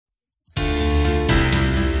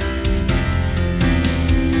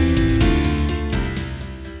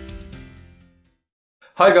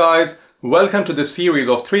Hi guys, welcome to this series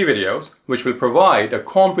of 3 videos which will provide a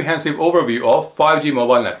comprehensive overview of 5G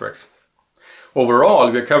mobile networks.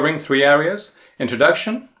 Overall, we are covering 3 areas: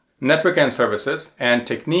 introduction, network and services, and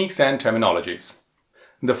techniques and terminologies.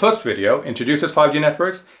 The first video introduces 5G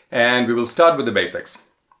networks and we will start with the basics.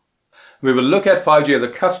 We will look at 5G as a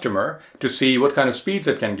customer to see what kind of speeds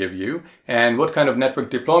it can give you and what kind of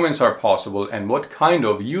network deployments are possible and what kind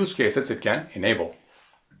of use cases it can enable.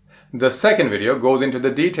 The second video goes into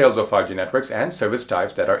the details of 5G networks and service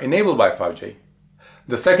types that are enabled by 5G.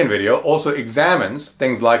 The second video also examines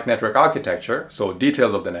things like network architecture, so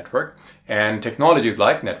details of the network, and technologies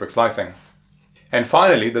like network slicing. And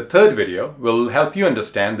finally, the third video will help you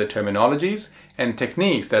understand the terminologies and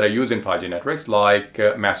techniques that are used in 5G networks like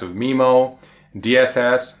massive MIMO,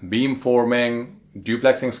 DSS, beamforming,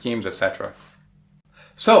 duplexing schemes, etc.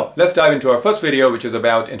 So let's dive into our first video, which is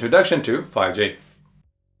about introduction to 5G.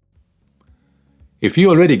 If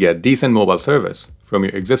you already get decent mobile service from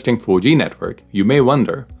your existing 4G network, you may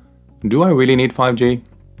wonder, do I really need 5G?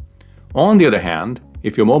 On the other hand,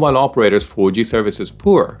 if your mobile operator's 4G service is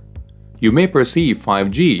poor, you may perceive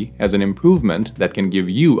 5G as an improvement that can give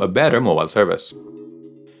you a better mobile service.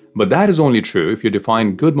 But that is only true if you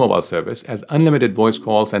define good mobile service as unlimited voice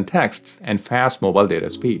calls and texts and fast mobile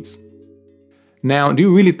data speeds. Now, do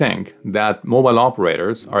you really think that mobile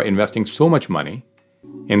operators are investing so much money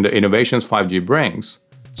in the innovations 5G brings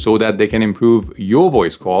so that they can improve your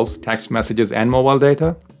voice calls, text messages, and mobile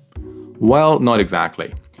data? Well, not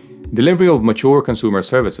exactly. Delivery of mature consumer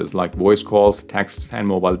services like voice calls, texts, and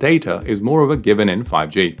mobile data is more of a given in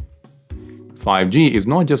 5G. 5G is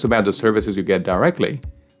not just about the services you get directly,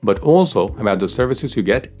 but also about the services you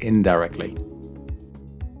get indirectly.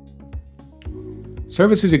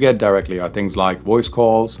 Services you get directly are things like voice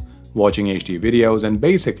calls, watching HD videos, and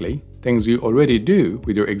basically things you already do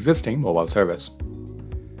with your existing mobile service.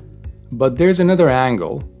 But there's another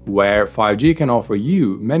angle where 5G can offer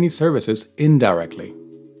you many services indirectly.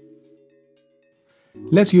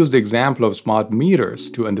 Let's use the example of smart meters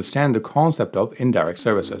to understand the concept of indirect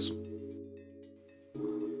services.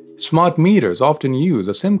 Smart meters often use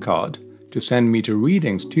a SIM card to send meter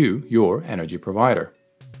readings to your energy provider.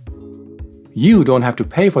 You don't have to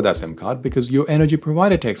pay for that SIM card because your energy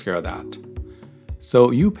provider takes care of that.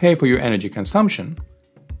 So you pay for your energy consumption,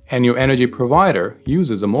 and your energy provider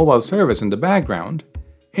uses a mobile service in the background,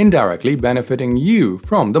 indirectly benefiting you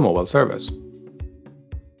from the mobile service.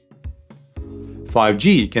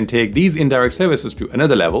 5G can take these indirect services to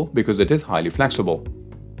another level because it is highly flexible.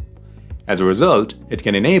 As a result, it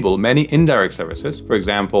can enable many indirect services, for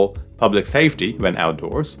example, public safety when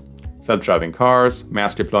outdoors, self-driving cars,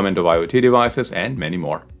 mass deployment of IoT devices, and many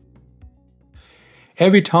more.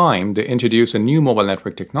 Every time they introduce a new mobile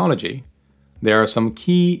network technology, there are some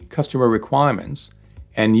key customer requirements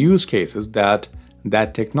and use cases that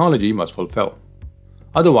technology must fulfill.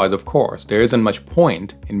 Otherwise, of course, there isn't much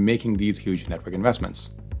point in making these huge network investments.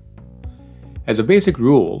 As a basic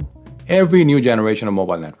rule, every new generation of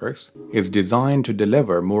mobile networks is designed to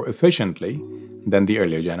deliver more efficiently than the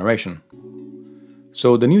earlier generation.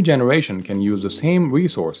 So the new generation can use the same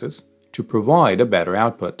resources to provide a better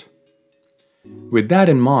output. With that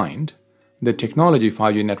in mind, the technology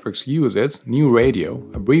 5G networks use is New Radio,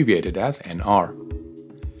 abbreviated as NR.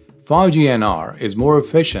 5G NR is more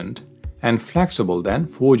efficient and flexible than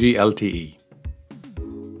 4G LTE.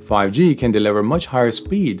 5G can deliver much higher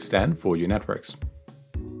speeds than 4G networks.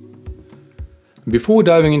 Before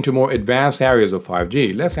diving into more advanced areas of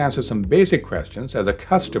 5G, let's answer some basic questions as a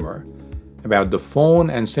customer about the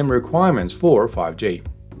phone and SIM requirements for 5G.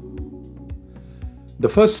 The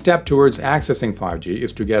first step towards accessing 5G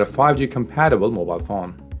is to get a 5G-compatible mobile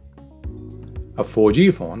phone. A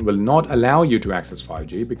 4G phone will not allow you to access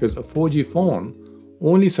 5G because a 4G phone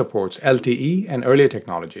only supports LTE and earlier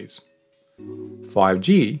technologies.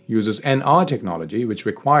 5G uses NR technology, which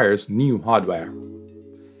requires new hardware.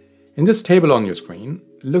 In this table on your screen,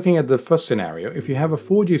 looking at the first scenario, if you have a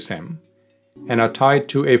 4G SIM and are tied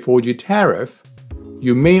to a 4G tariff,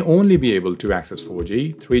 you may only be able to access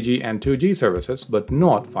 4G, 3G, and 2G services, but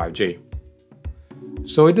not 5G.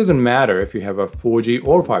 So it doesn't matter if you have a 4G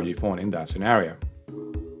or 5G phone in that scenario.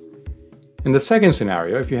 In the second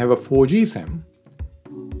scenario, if you have a 4G SIM,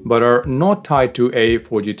 but are not tied to a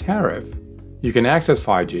 4G tariff, you can access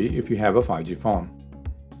 5G if you have a 5G phone.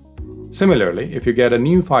 Similarly, if you get a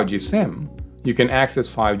new 5G SIM, you can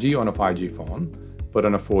access 5G on a 5G phone, but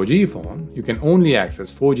on a 4G phone, you can only access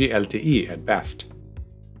 4G LTE at best.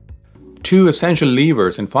 Two essential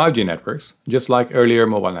levers in 5G networks, just like earlier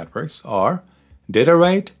mobile networks, are data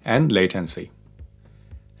rate and latency.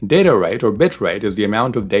 Data rate or bit rate is the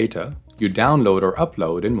amount of data you download or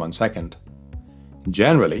upload in 1 second.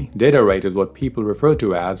 Generally, data rate is what people refer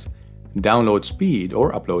to as download speed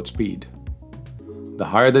or upload speed. The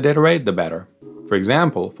higher the data rate, the better. For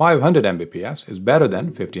example, 500 Mbps is better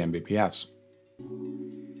than 50 Mbps.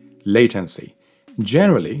 Latency.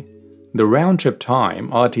 Generally, the round-trip time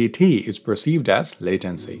RTT is perceived as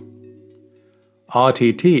latency.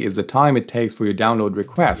 RTT is the time it takes for your download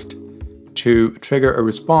request to trigger a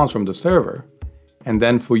response from the server, and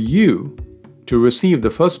then for you to receive the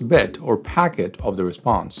first bit or packet of the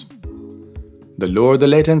response. The lower the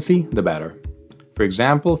latency, the better. For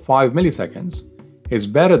example, 5 milliseconds is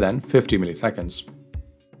better than 50 milliseconds.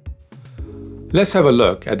 Let's have a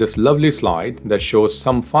look at this lovely slide that shows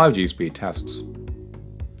some 5G speed tests.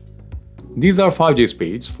 These are 5G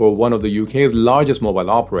speeds for one of the UK's largest mobile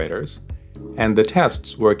operators, and the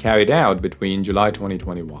tests were carried out between July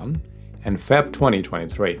 2021 and Feb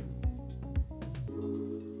 2023.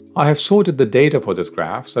 I have sorted the data for this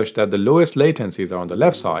graph such that the lowest latencies are on the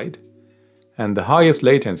left side and the highest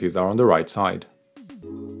latencies are on the right side.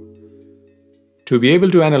 To be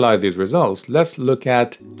able to analyze these results, let's look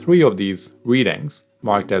at 3 of these readings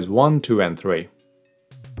marked as 1, 2, and 3.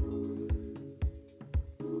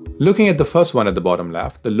 Looking at the first one at the bottom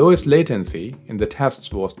left, the lowest latency in the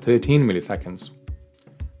tests was 13 milliseconds.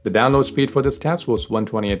 The download speed for this test was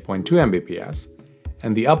 128.2 Mbps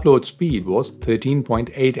and the upload speed was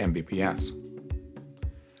 13.8 Mbps.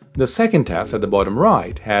 The second test at the bottom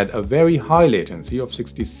right had a very high latency of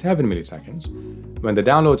 67 milliseconds when the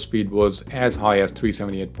download speed was as high as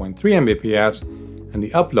 378.3 Mbps and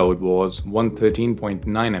the upload was 113.9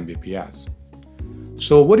 Mbps.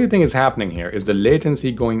 So what do you think is happening here? Is the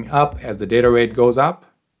latency going up as the data rate goes up?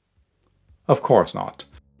 Of course not.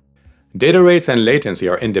 Data rates and latency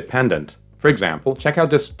are independent. For example, check out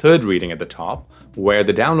this third reading at the top, where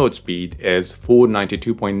the download speed is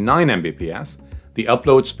 492.9 Mbps, the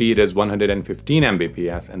upload speed is 115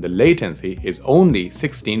 Mbps, and the latency is only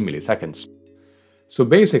 16 milliseconds. So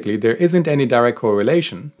basically, there isn't any direct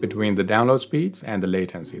correlation between the download speeds and the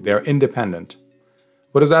latency. They are independent.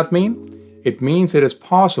 What does that mean? It means it is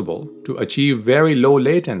possible to achieve very low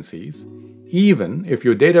latencies even if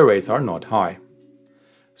your data rates are not high.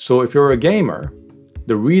 So if you're a gamer,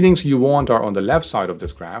 the readings you want are on the left side of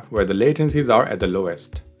this graph where the latencies are at the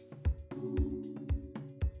lowest.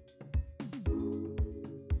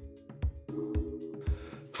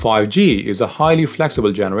 "5G is a highly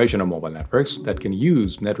flexible generation of mobile networks that can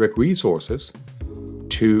use network resources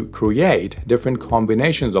to create different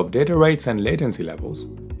combinations of data rates and latency levels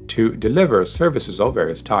to deliver services of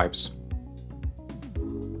various types."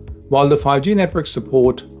 While the 5G networks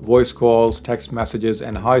support voice calls, text messages,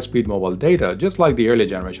 and high-speed mobile data, just like the earlier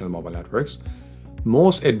generation of mobile networks,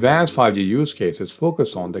 most advanced 5G use cases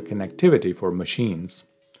focus on the connectivity for machines.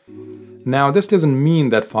 Now, this doesn't mean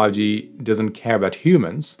that 5G doesn't care about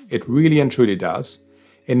humans. It really and truly does.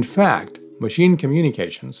 In fact, machine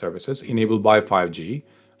communication services enabled by 5G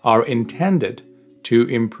are intended to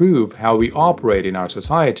improve how we operate in our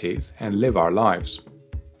societies and live our lives.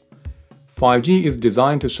 5G is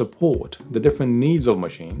designed to support the different needs of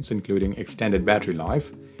machines, including extended battery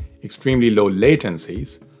life, extremely low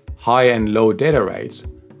latencies, high and low data rates,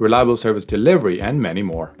 reliable service delivery, and many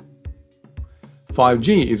more.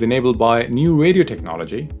 5G is enabled by new radio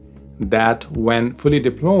technology that, when fully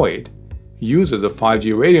deployed, uses a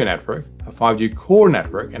 5G radio network, a 5G core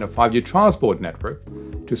network, and a 5G transport network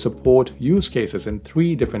to support use cases in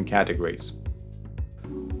 3 different categories.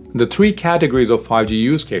 The 3 categories of 5G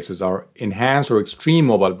use cases are enhanced or extreme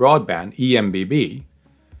mobile broadband (eMBB),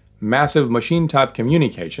 massive machine type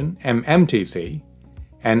communication (MMTC),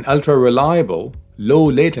 and ultra reliable low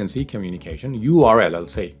latency communication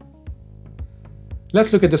 (URLLC).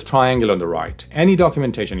 Let's look at this triangle on the right. Any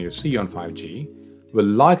documentation you see on 5G will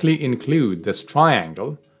likely include this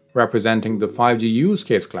triangle representing the 5G use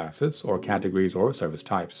case classes or categories or service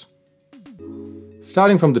types.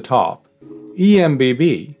 Starting from the top,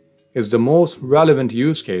 eMBB is the most relevant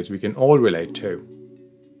use case we can all relate to.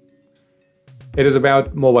 It is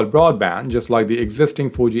about mobile broadband, just like the existing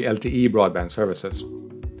 4G LTE broadband services.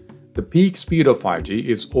 The peak speed of 5G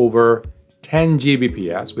is over 10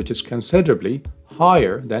 Gbps, which is considerably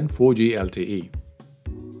higher than 4G LTE.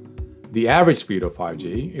 The average speed of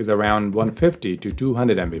 5G is around 150 to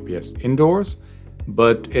 200 Mbps indoors,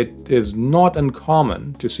 but it is not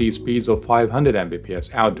uncommon to see speeds of 500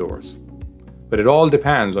 Mbps outdoors. But it all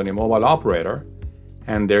depends on your mobile operator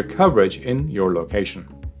and their coverage in your location.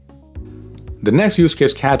 The next use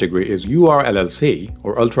case category is URLLC,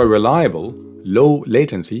 or Ultra Reliable Low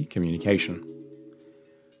Latency Communication.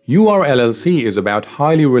 URLLC is about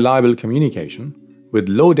highly reliable communication with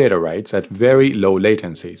low data rates at very low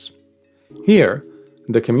latencies. Here,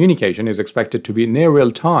 the communication is expected to be near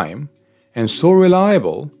real-time and so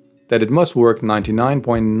reliable that it must work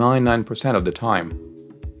 99.99% of the time.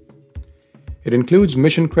 It includes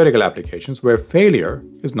mission-critical applications where failure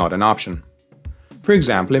is not an option. For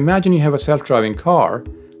example, imagine you have a self-driving car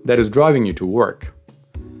that is driving you to work.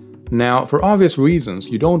 Now, for obvious reasons,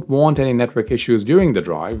 you don't want any network issues during the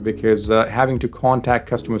drive because having to contact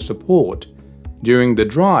customer support during the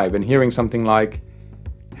drive and hearing something like,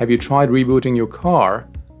 "Have you tried rebooting your car?"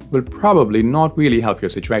 will probably not really help your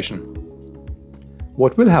situation.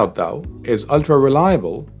 What will help though is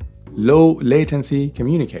ultra-reliable, low-latency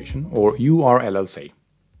communication, or URLLC.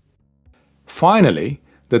 Finally,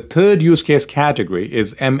 the third use case category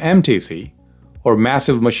is MMTC, or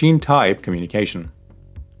Massive Machine Type Communication.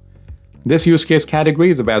 This use case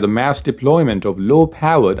category is about the mass deployment of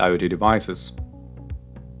low-powered IoT devices.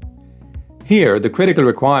 Here, the critical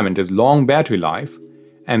requirement is long battery life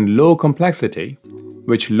and low complexity,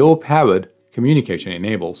 which low-powered communication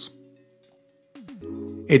enables.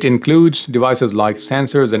 It includes devices like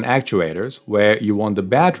sensors and actuators where you want the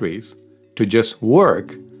batteries to just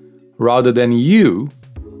work rather than you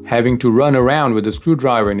having to run around with a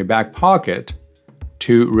screwdriver in your back pocket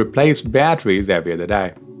to replace batteries every other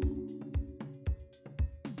day.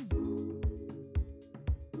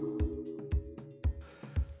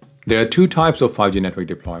 There are two types of 5G network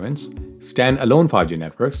deployments: standalone 5G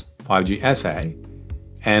networks, 5G SA,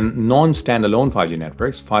 and non-standalone 5G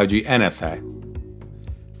networks, 5G NSA.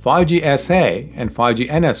 5G SA and 5G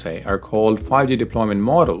NSA are called 5G deployment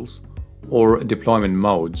models or deployment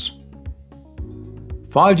modes.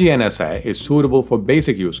 5G NSA is suitable for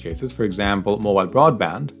basic use cases, for example, mobile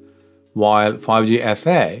broadband, while 5G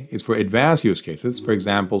SA is for advanced use cases, for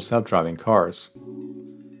example, self-driving cars.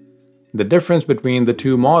 The difference between the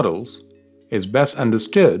two models is best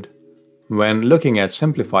understood when looking at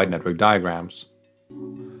simplified network diagrams.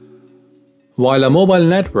 While a mobile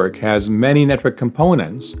network has many network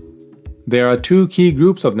components, there are two key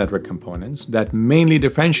groups of network components that mainly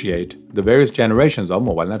differentiate the various generations of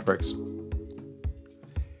mobile networks.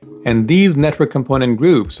 And these network component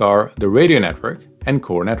groups are the radio network and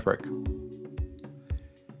core network.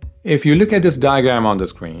 If you look at this diagram on the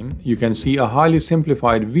screen, you can see a highly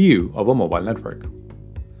simplified view of a mobile network.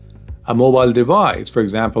 A mobile device, for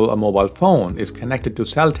example a mobile phone, is connected to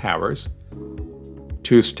cell towers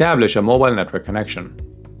to establish a mobile network connection.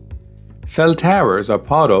 Cell towers are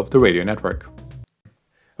part of the radio network.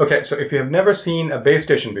 Okay, so if you have never seen a base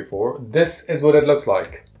station before, this is what it looks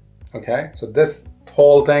like. Okay, so this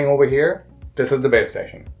tall thing over here, this is the base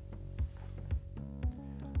station.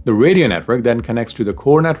 The radio network then connects to the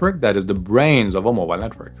core network, that is the brains of a mobile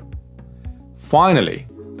network. Finally,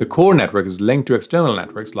 the core network is linked to external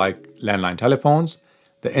networks like landline telephones,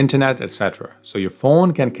 the internet, etc. So your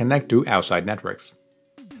phone can connect to outside networks.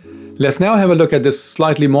 Let's now have a look at this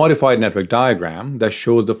slightly modified network diagram that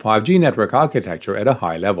shows the 5G network architecture at a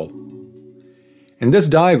high level. In this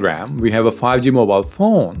diagram, we have a 5G mobile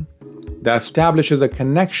phone that establishes a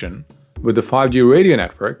connection with the 5G radio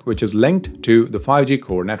network, which is linked to the 5G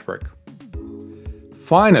core network.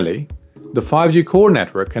 Finally, the 5G core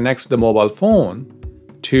network connects the mobile phone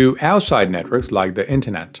to outside networks like the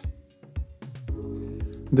internet.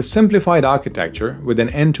 The simplified architecture with an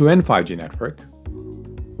end-to-end 5G network,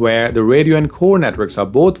 where the radio and core networks are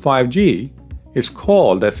both 5G, is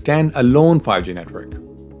called a standalone 5G network.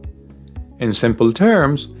 In simple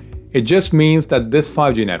terms, it just means that this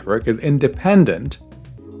 5G network is independent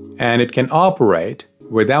and it can operate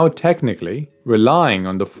without technically relying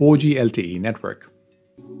on the 4G LTE network.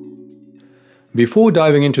 Before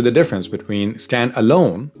diving into the difference between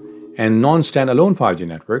standalone and non-standalone 5G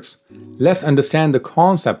networks, let's understand the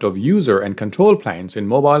concept of user and control planes in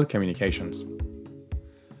mobile communications.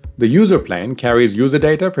 The user plane carries user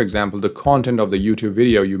data, for example, the content of the YouTube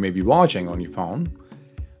video you may be watching on your phone.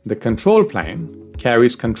 The control plane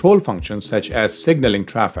carries control functions such as signaling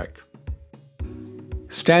traffic.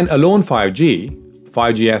 Standalone 5G,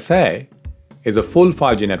 5G SA, is a full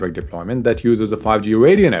 5G network deployment that uses a 5G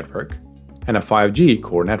radio network and a 5G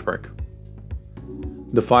core network.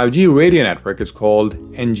 The 5G radio network is called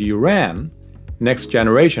NG-RAN, Next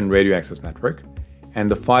Generation Radio Access Network,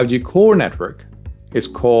 and the 5G core network is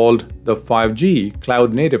called the 5G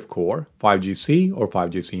Cloud Native Core, 5GC or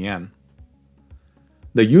 5GCN.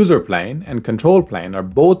 The user plane and control plane are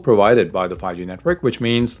both provided by the 5G network, which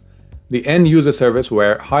means the end user service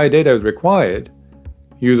where high data is required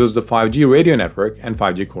uses the 5G radio network and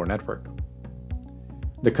 5G core network.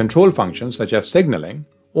 The control functions such as signaling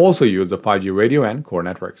also use the 5G radio and core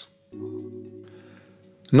networks.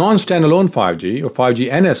 Non-standalone 5G or 5G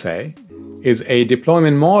NSA is a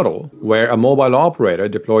deployment model where a mobile operator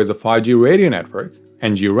deploys a 5G radio network,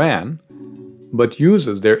 NG-RAN, but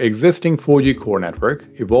uses their existing 4G core network,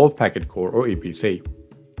 Evolved Packet Core or EPC.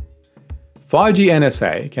 5G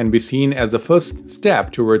NSA can be seen as the first step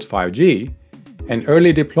towards 5G, and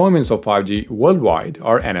early deployments of 5G worldwide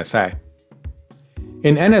are NSA.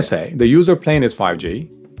 In NSA, the user plane is 5G,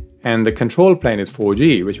 and the control plane is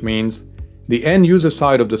 4G, which means the end user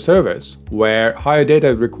side of the service, where higher data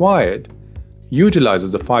is required,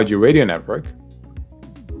 utilizes the 5G radio network,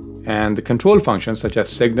 and the control functions such as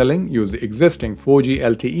signaling use the existing 4G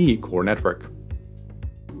LTE core network.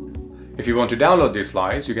 If you want to download these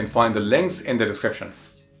slides, you can find the links in the description.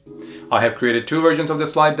 I have created two versions of the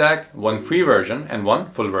slide deck, one free version and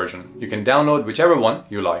one full version. You can download whichever one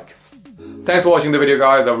you like. Thanks for watching the video,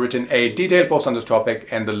 guys. I've written a detailed post on this topic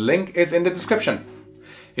and the link is in the description.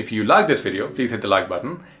 If you like this video, please hit the like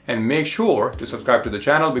button and make sure to subscribe to the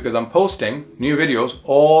channel because I'm posting new videos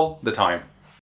all the time.